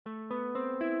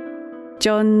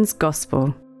John's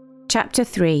Gospel, chapter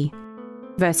 3,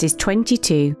 verses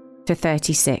 22 to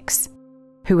 36.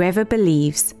 Whoever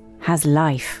believes has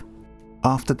life.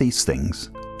 After these things,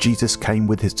 Jesus came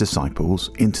with his disciples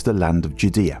into the land of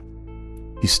Judea.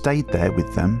 He stayed there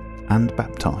with them and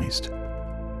baptized.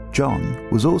 John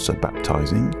was also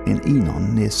baptizing in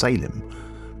Enon near Salem,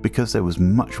 because there was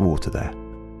much water there.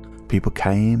 People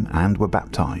came and were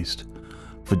baptized,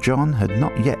 for John had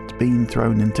not yet been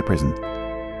thrown into prison.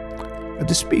 A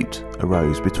dispute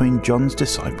arose between John's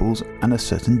disciples and a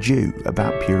certain Jew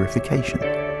about purification.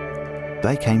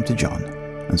 They came to John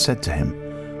and said to him,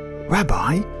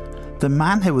 "Rabbi, the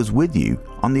man who was with you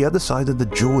on the other side of the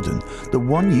Jordan, the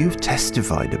one you've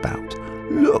testified about,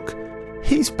 look,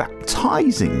 he's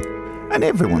baptizing, and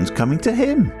everyone's coming to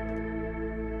him."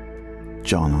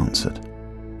 John answered,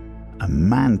 "A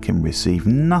man can receive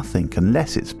nothing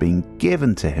unless it's been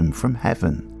given to him from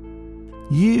heaven.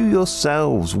 You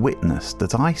yourselves witnessed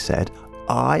that I said,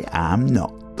 I am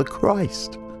not the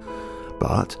Christ,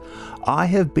 but I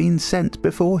have been sent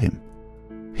before him.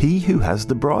 He who has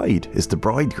the bride is the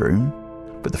bridegroom,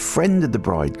 but the friend of the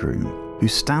bridegroom, who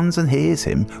stands and hears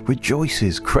him,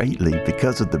 rejoices greatly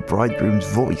because of the bridegroom's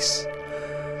voice.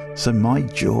 So my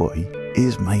joy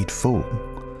is made full.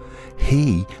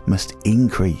 He must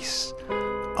increase,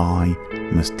 I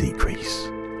must decrease.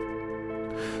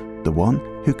 The one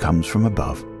who comes from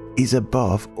above is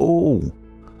above all.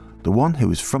 The one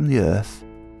who is from the earth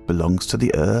belongs to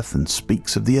the earth and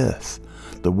speaks of the earth.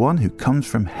 The one who comes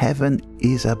from heaven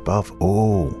is above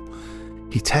all.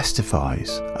 He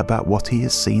testifies about what he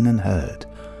has seen and heard,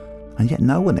 and yet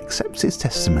no one accepts his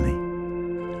testimony.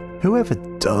 Whoever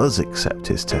does accept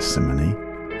his testimony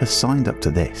has signed up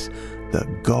to this,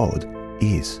 that God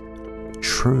is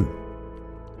true.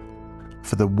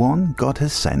 For the one God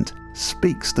has sent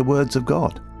speaks the words of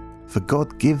God, for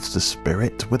God gives the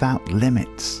Spirit without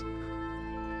limits.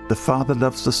 The Father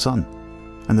loves the Son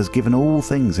and has given all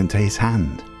things into his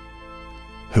hand.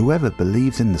 Whoever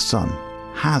believes in the Son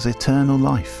has eternal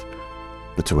life,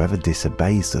 but whoever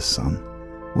disobeys the Son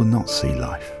will not see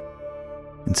life.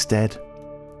 Instead,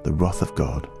 the wrath of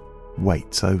God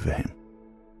waits over him.